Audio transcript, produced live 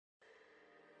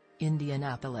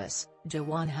Indianapolis,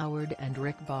 Juwan Howard and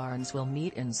Rick Barnes will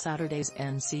meet in Saturday's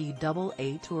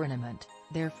NCAA tournament,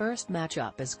 their first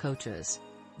matchup as coaches.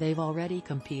 They've already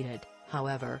competed,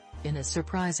 however, in a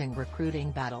surprising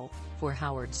recruiting battle, for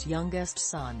Howard's youngest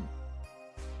son.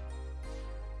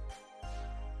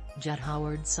 Jett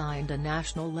Howard signed a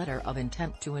national letter of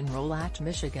intent to enroll at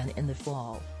Michigan in the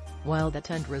fall. While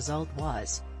that end result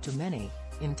was, to many,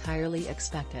 entirely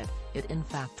expected, it in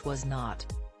fact was not.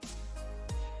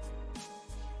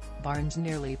 Barnes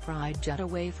nearly pried Jett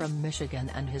away from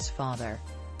Michigan and his father.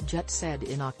 Jett said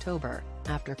in October,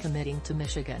 after committing to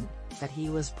Michigan, that he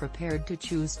was prepared to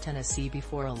choose Tennessee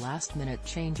before a last-minute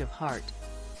change of heart.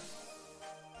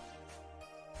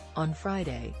 On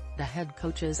Friday, the head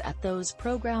coaches at those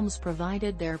programs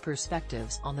provided their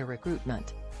perspectives on the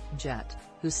recruitment. Jett,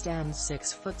 who stands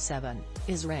 6'7",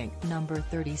 is ranked number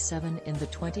 37 in the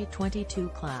 2022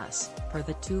 class, per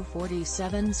the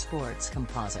 247 Sports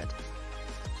composite.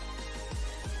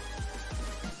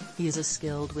 He is a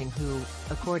skilled wing who,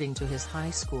 according to his high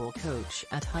school coach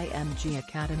at IMG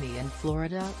Academy in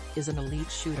Florida, is an elite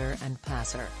shooter and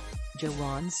passer.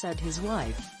 Juwan said his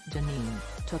wife, Jenine,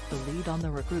 took the lead on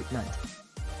the recruitment.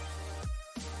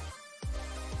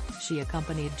 She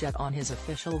accompanied Jett on his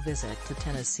official visit to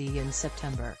Tennessee in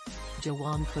September.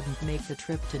 Juwan couldn't make the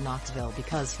trip to Knoxville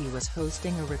because he was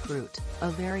hosting a recruit,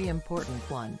 a very important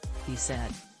one, he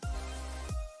said.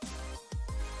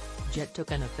 Jett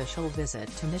took an official visit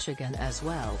to Michigan as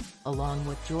well, along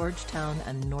with Georgetown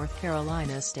and North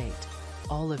Carolina State.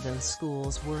 All of those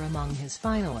schools were among his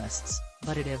finalists,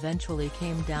 but it eventually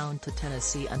came down to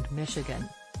Tennessee and Michigan.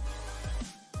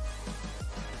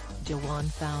 Juwan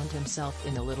found himself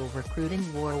in a little recruiting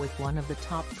war with one of the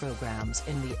top programs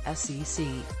in the SEC.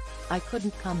 "I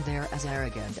couldn't come there as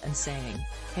arrogant and saying,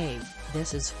 'Hey,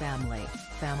 this is family,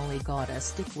 family gotta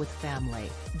stick with family,'"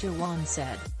 Juwan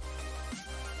said.